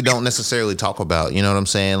people really don't necessarily talk about. You know what I'm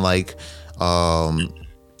saying? Like,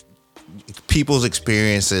 people's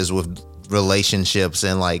experiences with relationships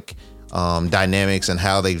and like dynamics and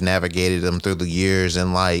how they've navigated them through the years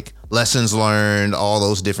and like lessons learned, all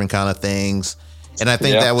those different kind of things. And I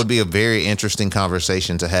think that would be a very interesting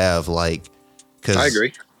conversation to have. Like, because I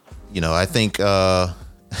agree. I think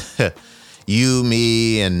you,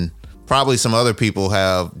 me, and probably some other people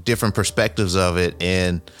have different perspectives of it,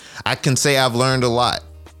 and I can say I've learned a lot.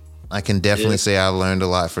 I can definitely say I've learned a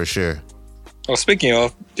lot for sure. Well, speaking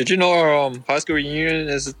of, did you know our high school reunion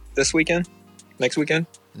is this weekend? Next weekend?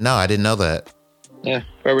 No, I didn't know that. Yeah,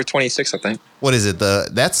 February 26th, I think. What is it?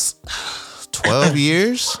 That's 12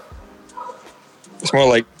 years? It's more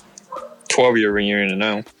like 12-year reunion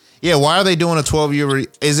now. Yeah, why are they doing a 12-year?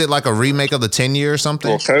 Is it like a remake of the 10-year or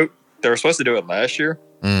something? Well, they were supposed to do it last year,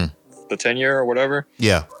 the 10-year or whatever.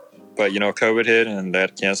 Yeah. But, COVID hit and they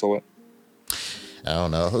had to cancel it. I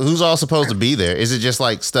don't know. Who's all supposed to be there? Is it just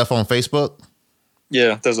like stuff on Facebook?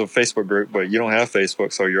 Yeah, there's a Facebook group, but you don't have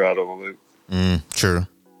Facebook, so you're out of the loop. True.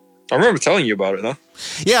 I remember telling you about it, though.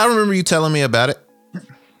 Yeah, I remember you telling me about it.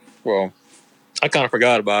 Well, I kind of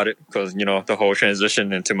forgot about it because, the whole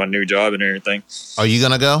transition into my new job and everything. Are you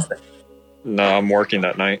going to go? No, I'm working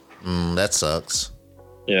that night. That sucks.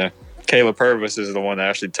 Yeah. Kayla Purvis is the one that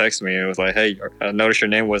actually texted me. It was like, hey, I noticed your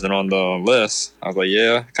name wasn't on the list. I was like,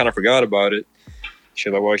 yeah, I kind of forgot about it. She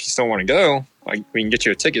was like, well, if you still want to go, we can get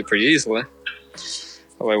you a ticket pretty easily. I was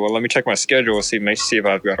like, well, let me check my schedule and see if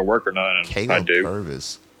I've got to work or not. And Kayla I do.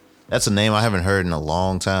 Purvis. That's a name I haven't heard in a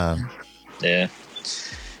long time. Yeah.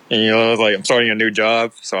 And, I'm starting a new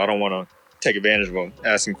job, so I don't want to take advantage of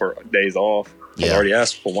asking for days off. Yeah. I already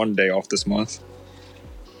asked for one day off this month.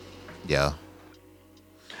 Yeah.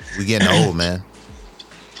 We getting old, man.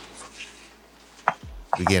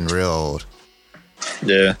 We getting real old.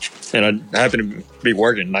 Yeah. And I happen to be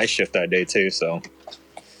working night shift that day, too, so.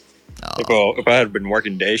 If I had been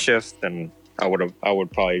working day shift, then I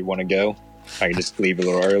would probably want to go. I could just leave a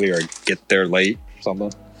little early or get there late or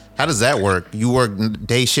something. How does that work? You work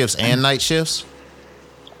day shifts and night shifts?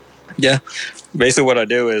 Yeah. Basically what I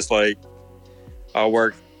do is I'll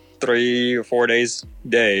work 3 or 4 days,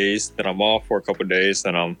 then I'm off for a couple of days,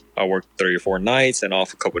 then I work 3 or 4 nights and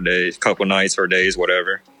off a couple nights or days,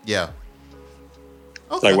 whatever. Yeah.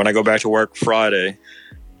 Okay. Like when I go back to work Friday,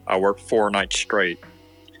 I work 4 nights straight.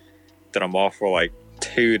 Then I'm off for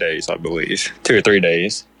 2 days, I believe. 2 or 3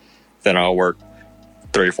 days. Then I'll work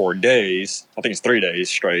 3 or 4 days. I think it's 3 days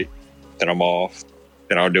straight. Then I'm off.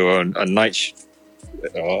 Then I'll do a night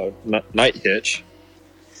hitch.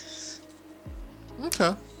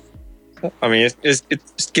 Okay. I mean, it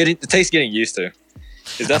takes getting used to.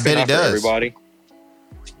 It's definitely not for everybody.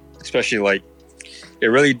 Especially it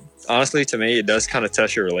really, honestly, to me, it does kind of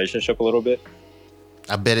test your relationship a little bit.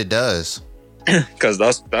 I bet it does. Because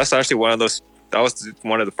that's actually that was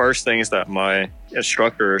one of the first things that my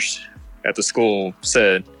instructors at the school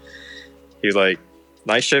said. He was like,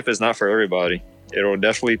 night shift is not for everybody. It'll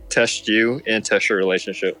definitely test you and test your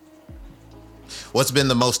relationship. What's been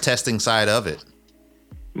the most testing side of it?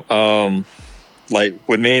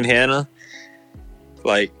 With me and Hannah,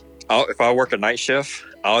 if I work a night shift,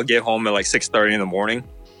 I'll get home at 6:30 in the morning,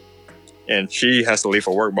 and she has to leave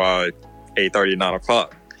for work by 8:30, 9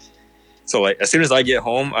 o'clock. So as soon as I get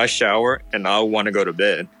home, I shower and I want to go to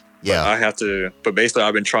bed. Yeah. But basically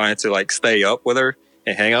I've been trying to stay up with her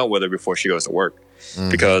and hang out with her before she goes to work.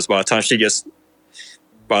 Because by the time she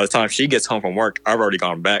gets home from work, I've already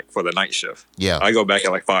gone back for the night shift. Yeah. I go back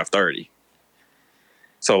at 5:30.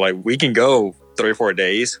 So we can go 3 or 4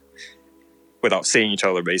 days without seeing each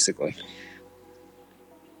other basically.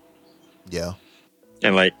 Yeah.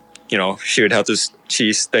 And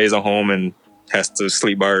she stays at home and has to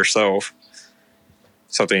sleep by herself.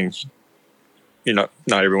 Something not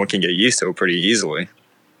everyone can get used to pretty easily.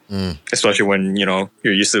 Especially when, you're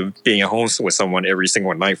used to being at home with someone every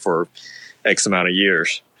single night for X amount of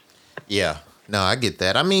years. Yeah. No, I get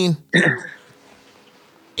that. I mean,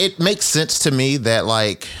 it makes sense to me that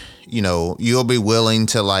you'll be willing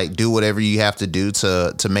to do whatever you have to do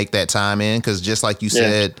to make that time in. Cause just like you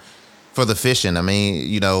said, for the fishing, I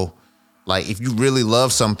mean, if you really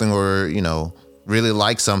love something or, really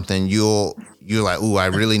like something, you're like, ooh, I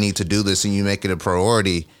really need to do this, and you make it a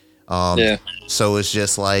priority. So it's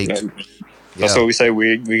just that's what we say.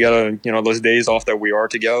 We gotta, those days off that we are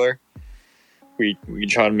together, we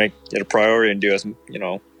try to make it a priority and do as,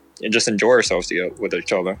 and just enjoy ourselves together with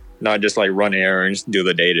each other, not just run errands, do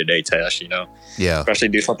the day-to-day tasks, Yeah. Actually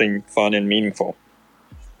do something fun and meaningful.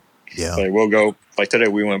 Yeah. We'll go, today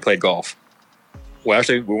we went and play golf. Well,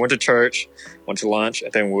 actually, we went to church, went to lunch,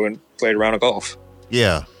 and then we played a round of golf.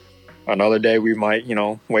 Yeah. Another day, we might,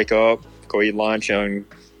 wake up, go eat lunch, and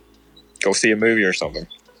go see a movie or something.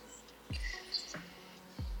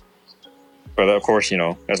 But of course,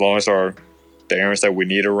 as long as the errands that we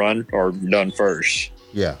need to run are done first.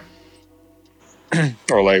 Yeah.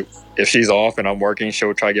 Or like, if she's off and I'm working,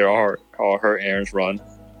 she'll try to get all her errands run.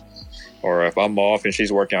 Or if I'm off and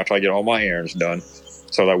she's working, I'll try to get all my errands done.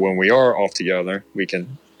 So that when we are off together, we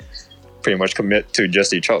can pretty much commit to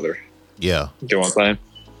just each other. Yeah. You know what I'm saying?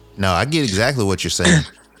 No, I get exactly what you're saying.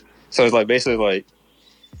 So it's like basically like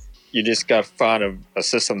you just got to find a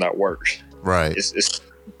system that works. Right. It's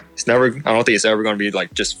never. I don't think it's ever going to be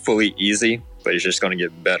like just fully easy, but it's just going to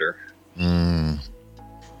get better. Mm.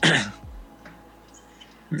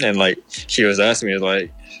 And like she was asking me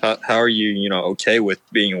like, how are you okay with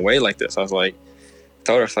being away like this? I was like,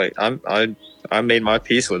 told her, like I made my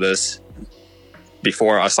peace with this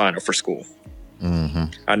before I signed up for school. Mm-hmm.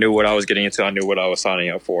 I knew what I was getting into. I knew what I was signing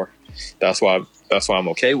up for. That's why I'm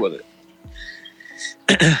okay with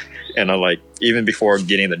it. And I like, even before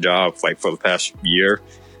getting the job, like for the past year,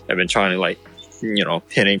 I've been trying to like,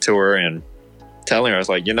 hinting to her and telling her, I was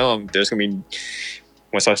like, there's going to be,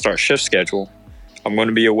 once I start shift schedule, I'm going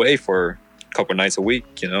to be away for a couple nights a week,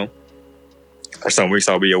 or some weeks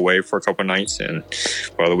I'll be away for a couple nights and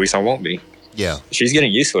for other weeks I won't be. Yeah. She's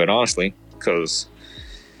getting used to it, honestly, because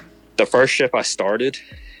the first shift I started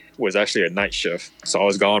was actually a night shift. So I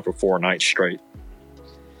was gone for 4 nights straight.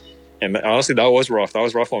 And honestly, that was rough. That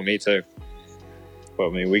was rough on me too. But I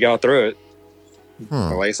mean, we got through it.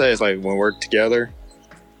 Like I said, it's like when we're together,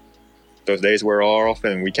 those days we're all off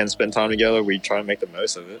and we can spend time together, we try to make the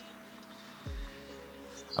most of it.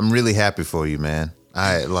 I'm really happy for you, man.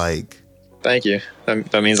 Thank you.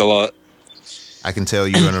 That means a lot. I can tell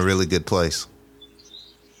you're in a really good place.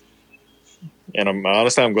 And I'm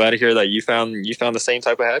glad to hear that you found the same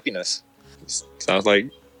type of happiness. Sounds like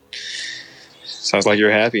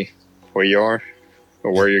you're happy where you are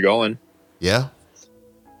or where you're going. Yeah.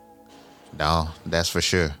 No, that's for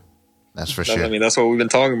sure. That's for sure. I mean, that's what we've been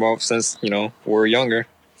talking about since, we're younger.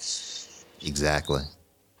 Exactly.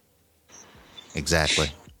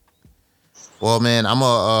 Well, man, I'm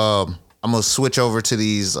gonna switch over to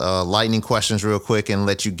these lightning questions real quick and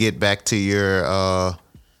let you get back to your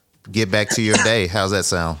day. How's that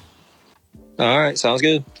sound? All right, sounds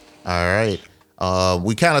good. All right.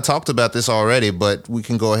 We kind of talked about this already, but we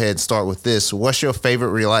can go ahead and start with this. What's your favorite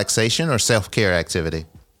relaxation or self-care activity?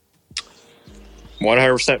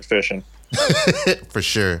 100% fishing. For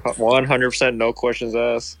sure. 100%, no questions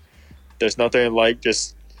asked. There's nothing like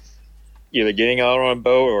just either getting out on a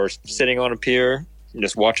boat or sitting on a pier, and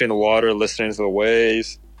just watching the water, listening to the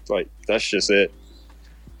waves. Like, that's just it.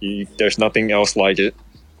 There's nothing else like it.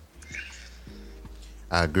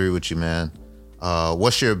 I agree with you, man.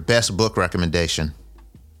 What's your best book recommendation?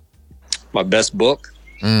 My best book?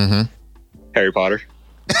 Mm-hmm. Harry Potter.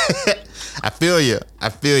 I feel you.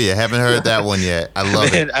 Haven't heard that one yet. I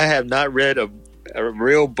love it. I have not read a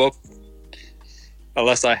real book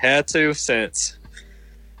unless I had to since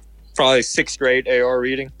probably 6th grade AR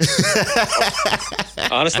reading.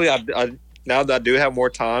 Honestly, I now that I do have more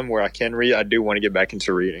time where I can read, I do want to get back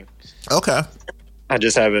into reading. Okay. I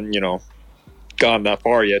just haven't, gone that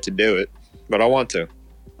far yet to do it, but I want to.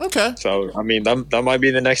 Okay. So, I mean, that might be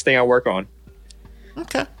the next thing I work on.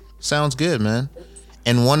 Okay. Sounds good, man.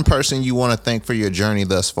 And one person you want to thank for your journey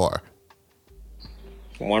thus far?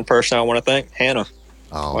 One person I want to thank, Hannah.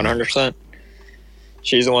 Oh, 100%. Man.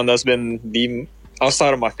 She's the one that's been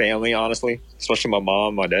outside of my family, honestly, especially my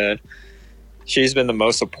mom, my dad. She's been the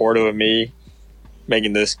most supportive of me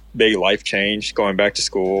making this big life change, going back to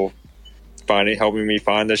school, helping me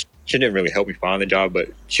find this. She didn't really help me find the job, but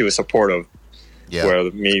she was supportive. Yeah.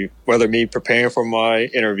 Whether me preparing for my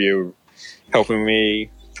interview, helping me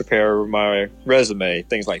prepare my resume,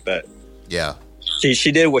 things like that. Yeah.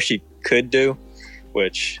 She did what she could do,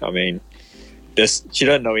 which, I mean, she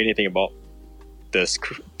doesn't know anything about this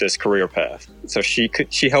career path. So she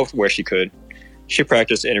helped where she could. She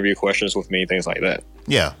practiced interview questions with me, things like that.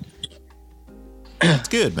 Yeah. That's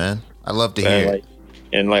good, man. I love to hear it.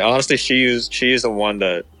 And honestly, she is the one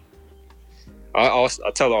that I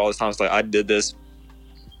tell her all the time. It's like, I did this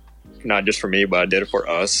not just for me, but I did it for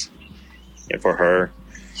us and for her,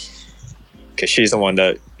 because she's the one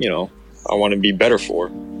that I want to be better for.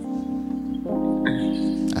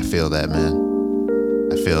 I feel that, man.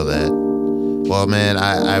 I feel that. Well, man,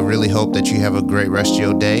 I really hope that you have a great rest of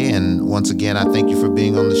your day. And once again, I thank you for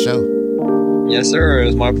being on the show. Yes, sir. It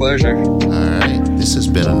was my pleasure. All right. This has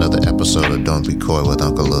been another episode of Don't Be Coy with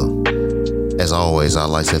Unkle Lew. As always, I'd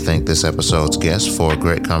like to thank this episode's guest for a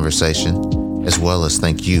great conversation, as well as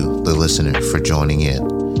thank you, the listener, for joining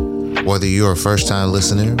in. Whether you're a first-time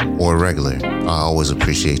listener or a regular, I always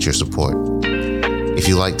appreciate your support. If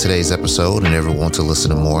you like today's episode and ever want to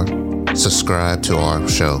listen to more, subscribe to our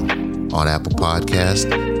show on Apple Podcasts,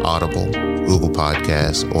 Audible, Google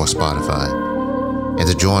Podcasts, or Spotify. And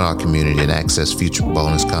to join our community and access future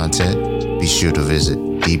bonus content, be sure to visit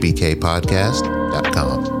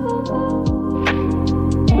dbkpodcast.com.